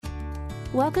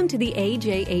Welcome to the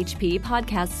AJHP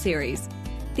podcast series.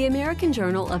 The American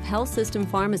Journal of Health System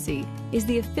Pharmacy is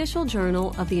the official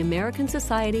journal of the American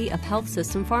Society of Health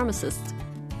System Pharmacists,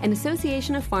 an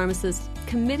association of pharmacists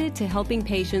committed to helping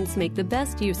patients make the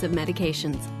best use of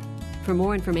medications. For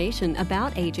more information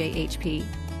about AJHP,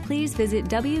 please visit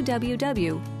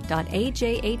www.ajhp.org.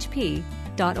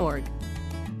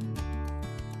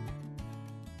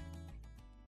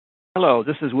 Hello,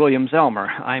 this is William Zellmer.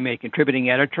 I'm a contributing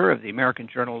editor of the American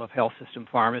Journal of Health System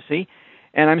Pharmacy,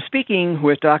 and I'm speaking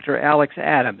with Dr. Alex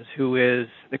Adams, who is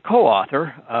the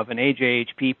co-author of an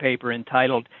AJHP paper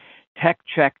entitled Tech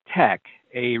Check Tech,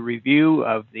 a review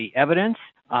of the evidence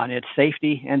on its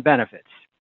safety and benefits.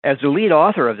 As the lead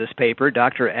author of this paper,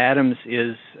 Dr. Adams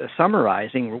is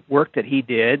summarizing work that he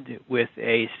did with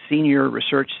a senior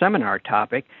research seminar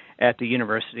topic at the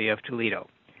University of Toledo.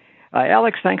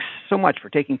 Alex, thanks so much for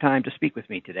taking time to speak with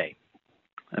me today.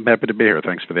 I'm happy to be here.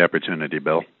 Thanks for the opportunity,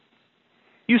 Bill.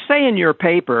 You say in your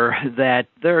paper that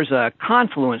there's a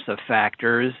confluence of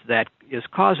factors that is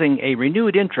causing a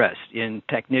renewed interest in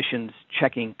technicians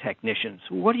checking technicians.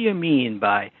 What do you mean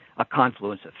by a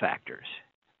confluence of factors?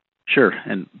 Sure.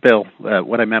 And Bill,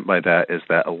 what I meant by that is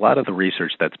that a lot of the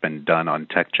research that's been done on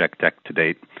Tech Check Tech to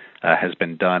date has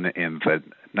been done in the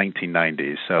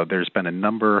 1990s. So there's been a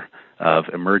number of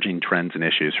emerging trends and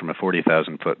issues from a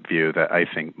 40,000-foot view that I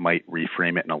think might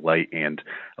reframe it in a light and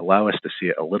allow us to see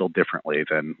it a little differently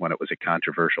than when it was a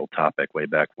controversial topic way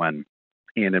back when.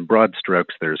 And in broad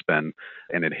strokes, there's been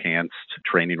an enhanced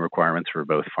training requirements for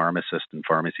both pharmacists and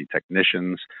pharmacy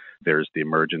technicians. There's the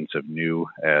emergence of new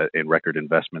and record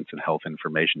investments in health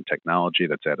information technology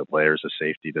that's added layers of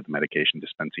safety to the medication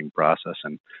dispensing process.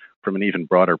 And from an even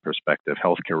broader perspective,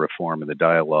 healthcare reform and the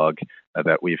dialogue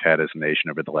that we've had as a nation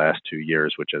over the last 2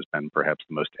 years, which has been perhaps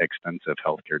the most extensive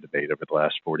healthcare debate over the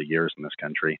last 40 years in this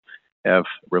country, have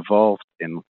revolved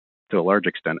to a large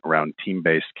extent around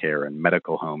team-based care and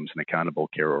medical homes and accountable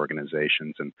care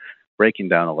organizations, and breaking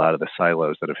down a lot of the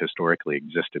silos that have historically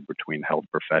existed between health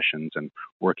professions and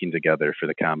working together for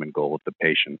the common goal of the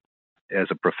patient.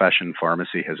 As a profession,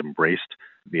 pharmacy has embraced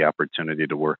the opportunity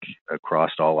to work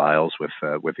across all aisles with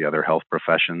the other health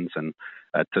professions, and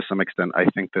to some extent, I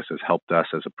think this has helped us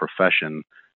as a profession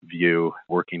view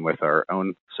working with our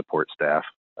own support staff,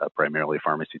 primarily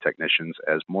pharmacy technicians,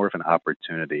 as more of an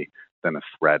opportunity than a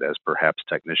threat, as perhaps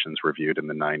technicians were viewed in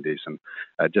the 90s. And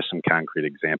just some concrete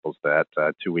examples that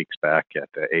 2 weeks back at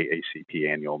the AACP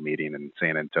annual meeting in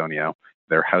San Antonio,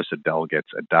 their House of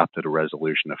Delegates adopted a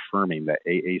resolution affirming that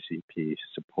AACP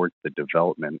supports the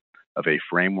development of a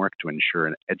framework to ensure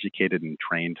an educated and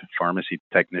trained pharmacy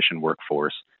technician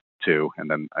workforce to, and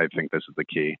then I think this is the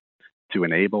key, to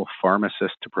enable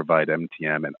pharmacists to provide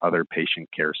MTM and other patient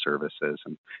care services.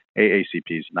 And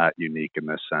AACP is not unique in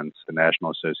this sense. The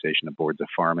National Association of Boards of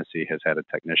Pharmacy has had a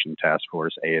technician task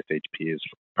force. ASHP is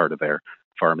part of their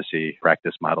pharmacy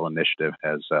practice model initiative,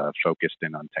 has focused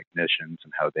in on technicians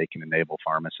and how they can enable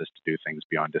pharmacists to do things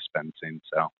beyond dispensing.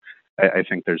 So I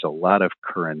think there's a lot of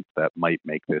current that might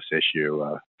make this issue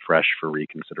fresh for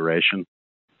reconsideration.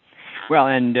 Well,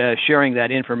 and sharing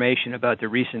that information about the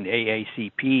recent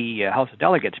AACP House of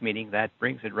Delegates meeting, that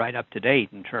brings it right up to date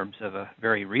in terms of a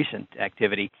very recent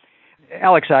activity.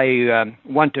 Alex, I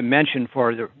want to mention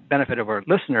for the benefit of our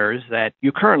listeners that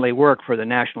you currently work for the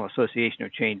National Association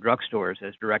of Chain Drugstores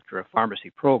as Director of Pharmacy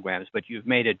Programs, but you've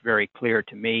made it very clear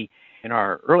to me in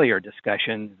our earlier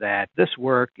discussion that this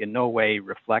work in no way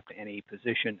reflects any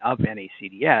position of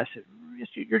NACDS.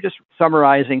 You're just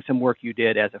summarizing some work you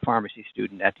did as a pharmacy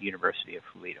student at the University of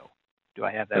Toledo. Do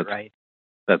I have that right?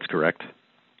 That's correct.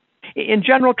 In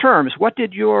general terms, what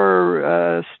did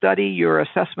your study, your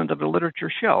assessment of the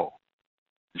literature show?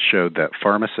 It showed that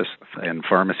pharmacists and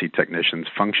pharmacy technicians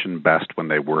function best when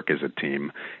they work as a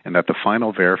team, and that the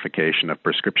final verification of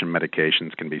prescription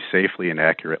medications can be safely and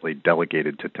accurately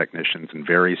delegated to technicians in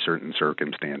very certain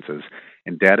circumstances.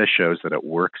 And data shows that it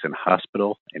works in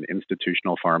hospital and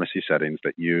institutional pharmacy settings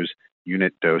that use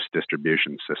unit dose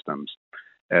distribution systems.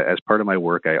 As part of my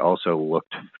work, I also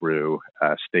looked through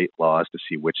state laws to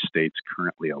see which states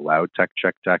currently allow Tech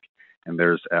Check Tech. And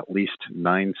there's at least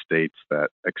 9 states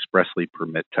that expressly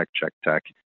permit Tech Check Tech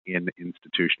in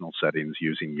institutional settings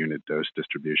using unit dose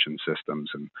distribution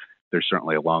systems. And there's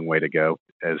certainly a long way to go.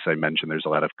 As I mentioned, there's a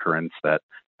lot of currents that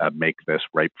make this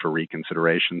ripe for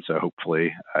reconsideration. So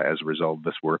hopefully, as a result of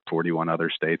this work, 41 other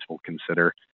states will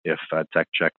consider if Tech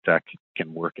Check Tech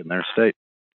can work in their state.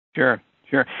 Sure.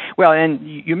 Well, and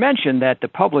you mentioned that the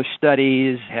published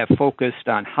studies have focused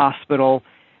on hospital,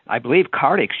 I believe,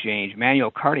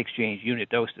 manual card exchange unit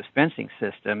dose dispensing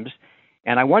systems.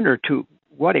 And I wonder, to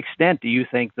what extent do you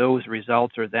think those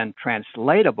results are then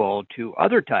translatable to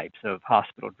other types of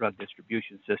hospital drug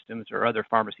distribution systems or other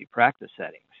pharmacy practice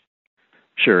settings?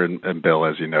 Sure, and Bill,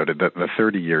 as you noted, the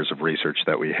 30 years of research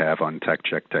that we have on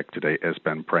TechCheckTech today has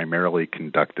been primarily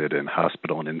conducted in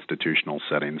hospital and institutional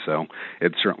settings, so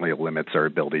it certainly limits our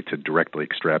ability to directly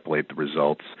extrapolate the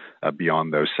results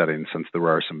beyond those settings, since there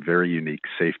are some very unique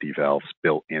safety valves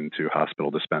built into hospital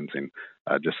dispensing.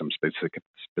 Just some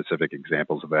specific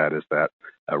examples of that is that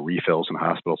refills in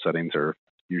hospital settings are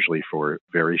usually for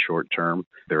very short term.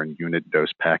 They're in unit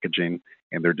dose packaging,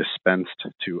 and they're dispensed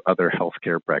to other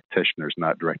healthcare practitioners,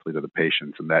 not directly to the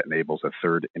patients, and that enables a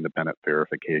third independent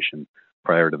verification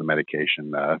prior to the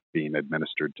medication being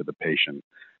administered to the patient.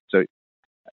 So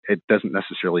it doesn't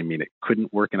necessarily mean it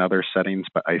couldn't work in other settings,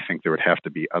 but I think there would have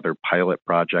to be other pilot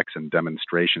projects and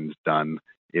demonstrations done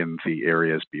in the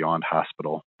areas beyond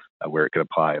hospital where it could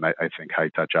apply. And I think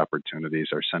high-touch opportunities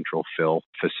are central fill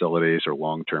facilities or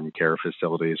long-term care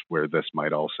facilities where this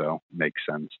might also make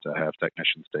sense to have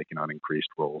technicians taking on increased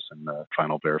roles in the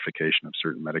final verification of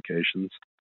certain medications.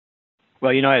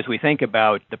 Well, as we think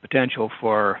about the potential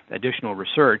for additional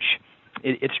research,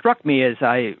 it struck me as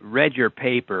I read your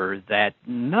paper that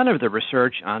none of the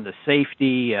research on the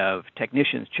safety of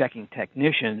technicians checking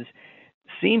technicians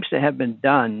seems to have been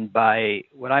done by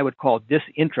what I would call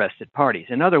disinterested parties.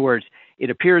 In other words, it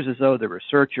appears as though the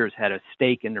researchers had a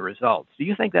stake in the results. Do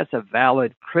you think that's a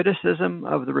valid criticism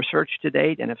of the research to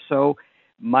date? And if so,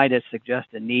 might it suggest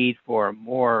a need for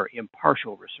more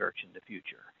impartial research in the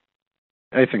future?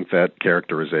 I think that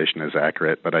characterization is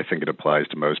accurate, but I think it applies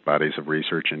to most bodies of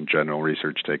research in general.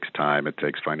 Research takes time, it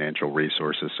takes financial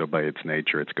resources, so by its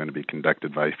nature, it's going to be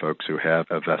conducted by folks who have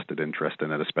a vested interest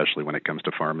in it, especially when it comes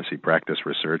to pharmacy practice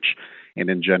research. And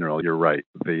in general, you're right.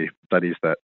 The studies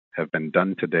that have been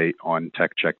done to date on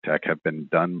TechCheckTech have been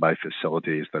done by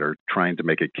facilities that are trying to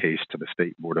make a case to the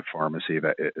State Board of Pharmacy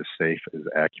that it is safe, is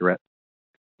accurate.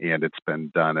 And it's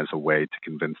been done as a way to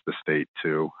convince the state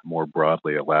to more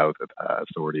broadly allow the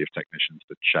authority of technicians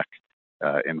to check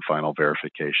in final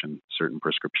verification certain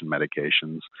prescription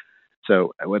medications.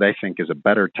 So what I think is a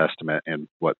better testament, and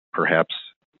what perhaps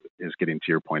is getting to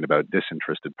your point about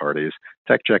disinterested parties,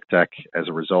 TechCheckTech, as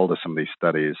a result of some of these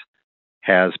studies,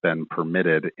 has been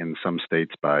permitted in some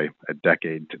states by a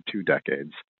decade to 2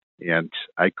 decades. And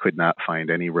I could not find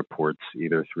any reports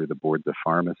either through the boards of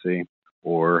pharmacy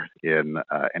or in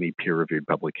any peer-reviewed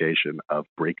publication of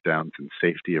breakdowns in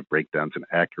safety, of breakdowns in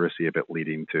accuracy, of it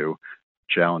leading to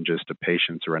challenges to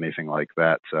patients or anything like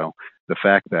that. So the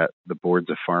fact that the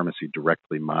boards of pharmacy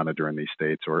directly monitor in these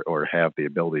states or have the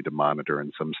ability to monitor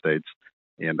in some states,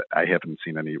 and I haven't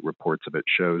seen any reports of it,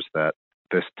 shows that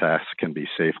this task can be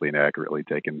safely and accurately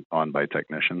taken on by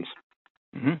technicians.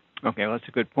 Mm-hmm. Okay, well, that's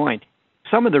a good point.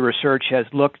 Some of the research has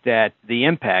looked at the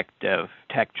impact of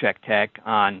TechCheckTech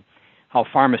on how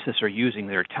pharmacists are using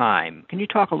their time. Can you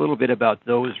talk a little bit about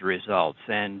those results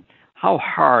and how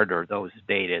hard are those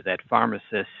data that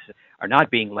pharmacists are not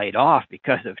being laid off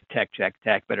because of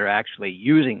TechCheckTech, but are actually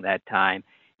using that time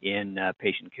in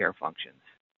patient care functions?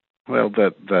 Well,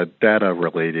 the data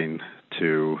relating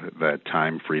to the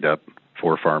time freed up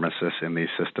for pharmacists in these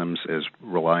systems is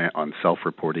reliant on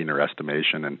self-reporting or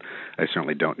estimation, and I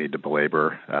certainly don't need to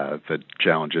belabor the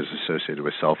challenges associated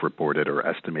with self-reported or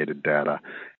estimated data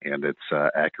and its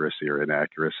accuracy or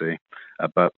inaccuracy.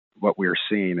 But what we're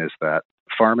seeing is that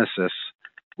pharmacists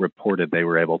reported they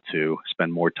were able to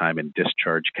spend more time in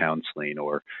discharge counseling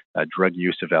or drug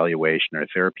use evaluation or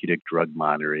therapeutic drug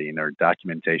monitoring or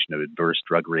documentation of adverse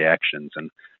drug reactions. And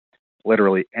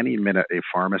literally any minute a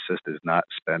pharmacist is not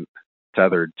spent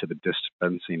tethered to the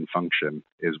dispensing function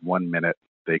is 1 minute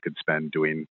they could spend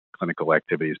doing clinical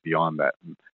activities beyond that.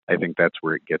 And I think that's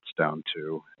where it gets down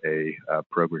to a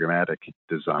programmatic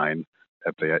design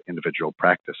at the individual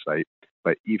practice site.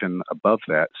 But even above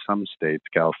that, some states,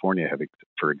 California,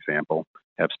 for example,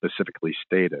 have specifically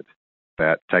stated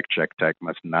that TechCheckTech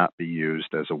must not be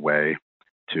used as a way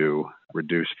to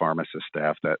reduce pharmacist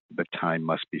staff, that the time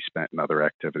must be spent in other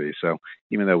activities. So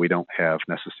even though we don't have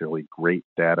necessarily great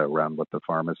data around what the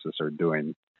pharmacists are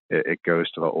doing, it goes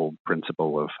to the old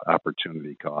principle of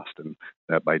opportunity cost, and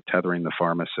that by tethering the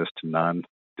pharmacist to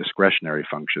non-discretionary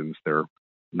functions, they're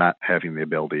not having the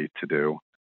ability to do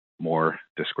more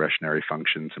discretionary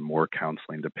functions and more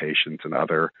counseling to patients and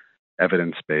other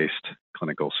evidence-based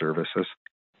clinical services.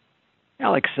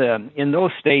 Alex, in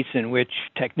those states in which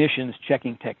technicians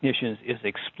checking technicians is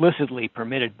explicitly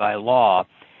permitted by law,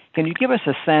 can you give us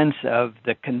a sense of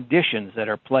the conditions that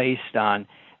are placed on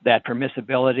that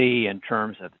permissibility in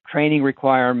terms of training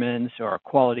requirements or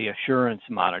quality assurance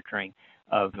monitoring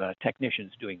of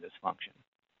technicians doing this function?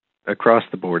 Across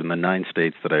the board in the 9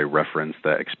 states that I referenced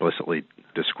that explicitly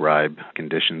describe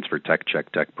conditions for Tech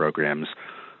programs,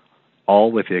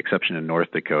 all with the exception of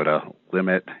North Dakota,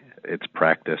 limit its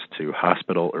practice to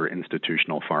hospital or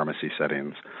institutional pharmacy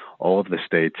settings. All of the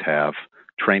states have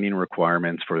training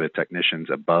requirements for the technicians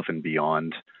above and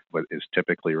beyond what is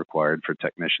typically required for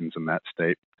technicians in that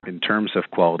state. In terms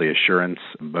of quality assurance,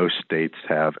 most states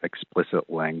have explicit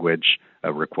language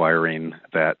requiring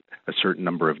that a certain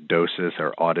number of doses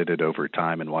are audited over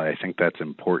time. And why I think that's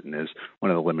important is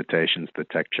one of the limitations of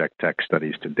the Tech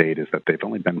studies to date is that they've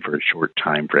only been for a short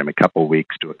time frame, a couple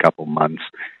weeks to a couple months,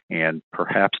 and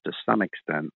perhaps to some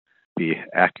extent the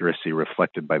accuracy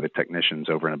reflected by the technicians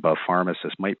over and above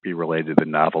pharmacists might be related to the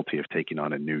novelty of taking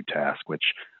on a new task,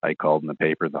 which I called in the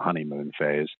paper the honeymoon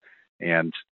phase.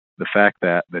 And the fact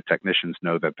that the technicians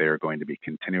know that they are going to be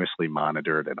continuously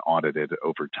monitored and audited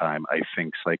over time, I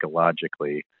think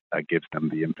psychologically gives them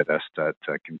the impetus to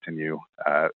continue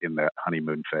in that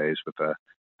honeymoon phase with a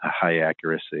high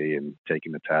accuracy and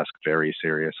taking the task very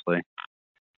seriously.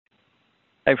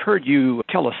 I've heard you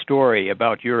tell a story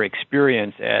about your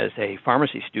experience as a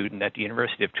pharmacy student at the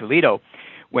University of Toledo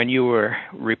when you were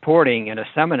reporting in a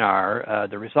seminar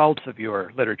the results of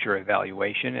your literature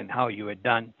evaluation and how you had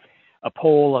done a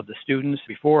poll of the students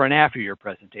before and after your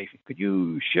presentation. Could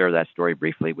you share that story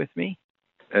briefly with me?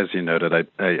 As you noted,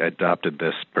 I adopted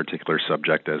this particular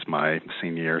subject as my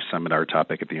senior seminar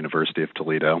topic at the University of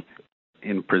Toledo.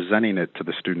 In presenting it to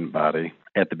the student body,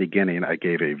 at the beginning, I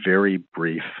gave a very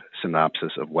brief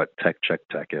synopsis of what Tech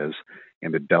is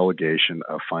and the delegation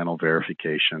of final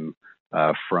verification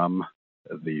from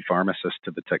the pharmacist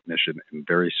to the technician in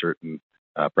very certain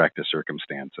practice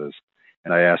circumstances.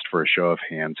 And I asked for a show of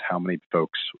hands how many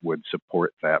folks would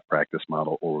support that practice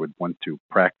model or would want to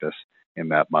practice in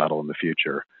that model in the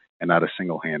future. And not a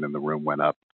single hand in the room went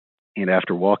up. And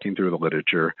after walking through the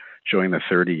literature, showing the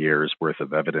 30 years worth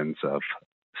of evidence of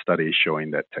studies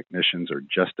showing that technicians are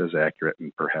just as accurate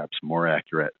and perhaps more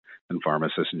accurate than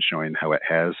pharmacists, and showing how it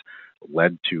has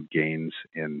led to gains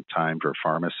in time for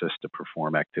pharmacists to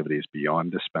perform activities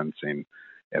beyond dispensing,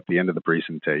 at the end of the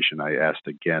presentation, I asked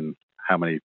again how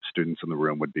many students in the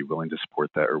room would be willing to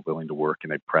support that or willing to work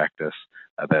in a practice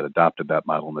that adopted that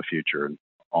model in the future, and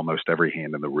almost every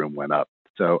hand in the room went up.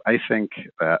 So I think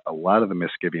that a lot of the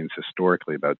misgivings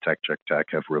historically about Tech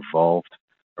have revolved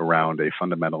around a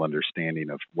fundamental understanding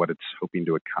of what it's hoping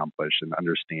to accomplish and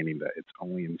understanding that it's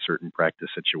only in certain practice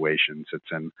situations.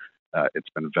 It's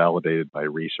been validated by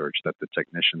research that the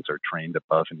technicians are trained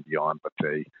above and beyond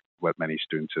what many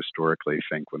students historically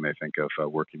think when they think of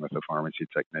working with a pharmacy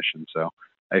technician. So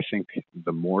I think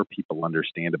the more people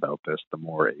understand about this, the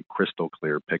more a crystal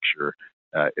clear picture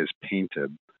is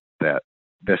painted that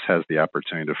this has the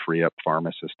opportunity to free up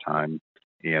pharmacists' time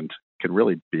and could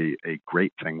really be a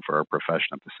great thing for our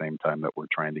profession at the same time that we're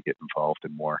trying to get involved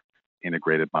in more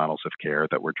integrated models of care,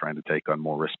 that we're trying to take on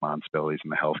more responsibilities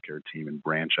in the healthcare team and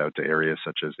branch out to areas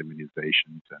such as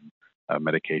immunizations and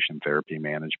medication therapy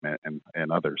management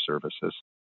and other services.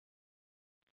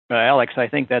 Alex, I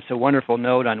think that's a wonderful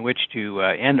note on which to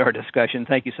end our discussion.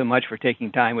 Thank you so much for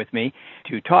taking time with me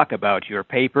to talk about your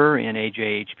paper in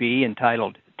AJHP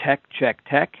entitled Tech,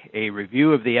 a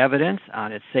review of the evidence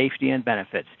on its safety and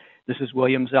benefits. This is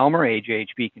William Zellmer,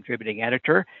 AJHP contributing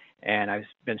editor, and I've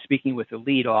been speaking with the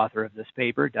lead author of this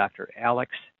paper, Dr.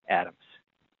 Alex Adams.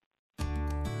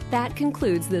 That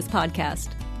concludes this podcast.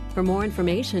 For more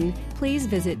information, please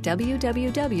visit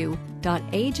www.ajhp.org.